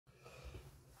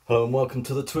Hello and welcome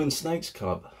to the Twin Snakes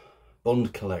Club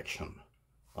Bond Collection.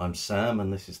 I'm Sam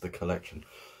and this is the collection.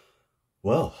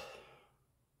 Well,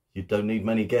 you don't need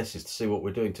many guesses to see what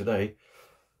we're doing today.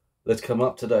 Let's come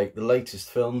up to date. The latest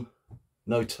film,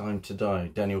 No Time to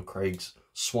Die, Daniel Craig's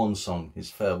swan song, his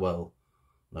farewell.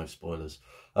 No spoilers.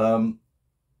 Here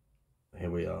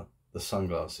we are. The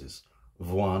sunglasses.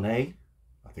 VUARNET,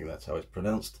 I think that's how it's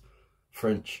pronounced.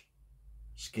 French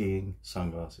skiing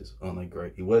sunglasses. Aren't they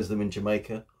great? He wears them in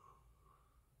Jamaica.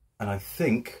 And I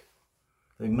think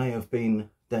they may have been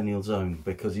Daniel's own,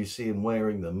 because you see him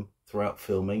wearing them throughout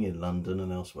filming in London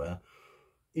and elsewhere.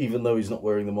 Even though he's not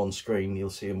wearing them on screen,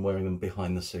 you'll see him wearing them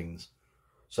behind the scenes.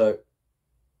 So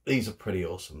these are pretty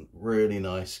awesome. Really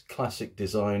nice, classic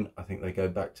design. I think they go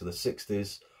back to the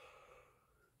 60s.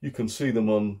 You can see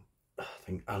them on, I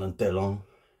think, Alain Delon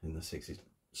in the 60s.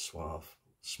 Suave,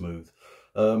 smooth.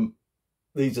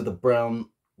 These are the brown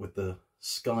with the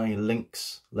Sky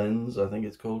Lynx lens, I think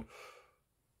it's called.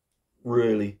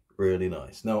 Really, really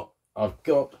nice. Now, I've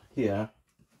got here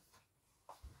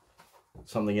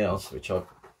something else which I've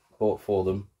bought for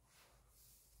them,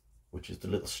 which is the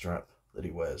little strap that he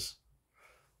wears.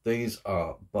 These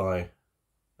are by,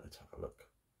 let's have a look,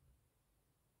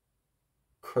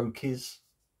 Croquis,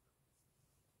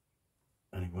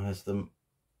 and he wears them.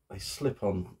 They slip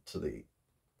on to the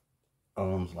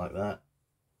arms like that.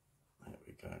 There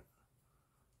we go.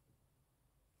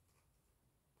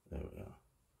 There we are.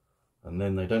 And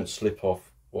then they don't slip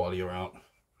off while you're out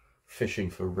fishing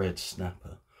for red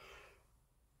snapper.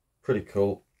 Pretty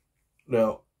cool.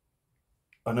 Now,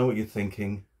 I know what you're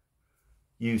thinking.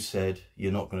 You said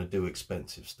you're not going to do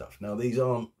expensive stuff. Now, these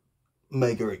aren't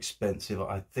mega expensive.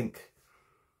 I think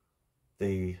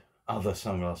the other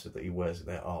sunglasses that he wears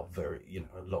there are very,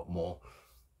 a lot more.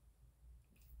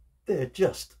 They're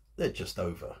just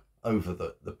over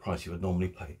the price you would normally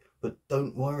pay. But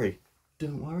don't worry.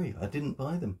 Don't worry, I didn't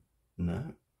buy them.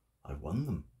 No, I won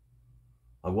them.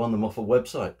 I won them off a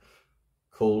website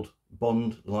called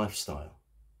Bond Lifestyle.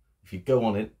 If you go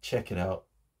on it, check it out.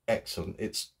 Excellent.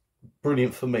 It's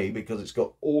brilliant for me because it's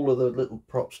got all of the little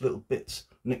props, little bits,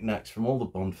 knickknacks from all the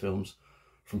Bond films,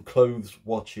 from clothes,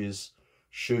 watches,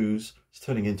 shoes. It's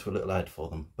turning into a little ad for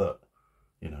them, but,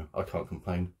 I can't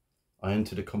complain. I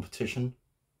entered a competition,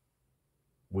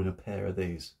 win a pair of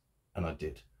these, and I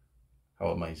did. How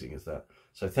amazing is that?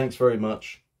 So thanks very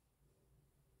much.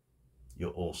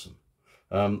 You're awesome.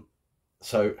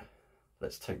 So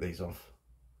let's take these off.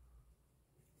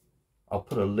 I'll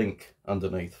put a link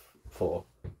underneath for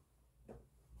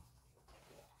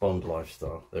Bond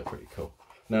Lifestyle. They're pretty cool.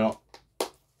 Now,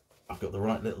 I've got the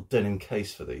right little denim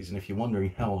case for these, and if you're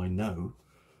wondering how I know,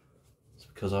 it's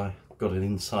because I got an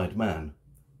inside man.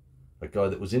 A guy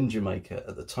that was in Jamaica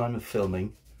at the time of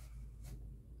filming.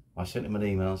 I sent him an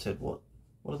email and said, what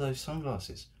are those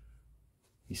sunglasses?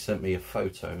 He sent me a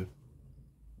photo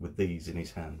with these in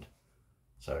his hand.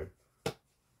 So,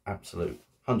 absolute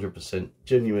 100%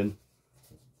 genuine.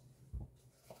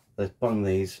 They've bung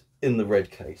these in the red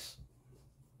case.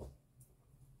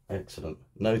 Excellent.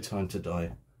 No Time to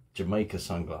Die. Jamaica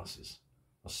sunglasses.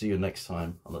 I'll see you next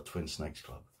time on the Twin Snakes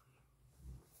Club.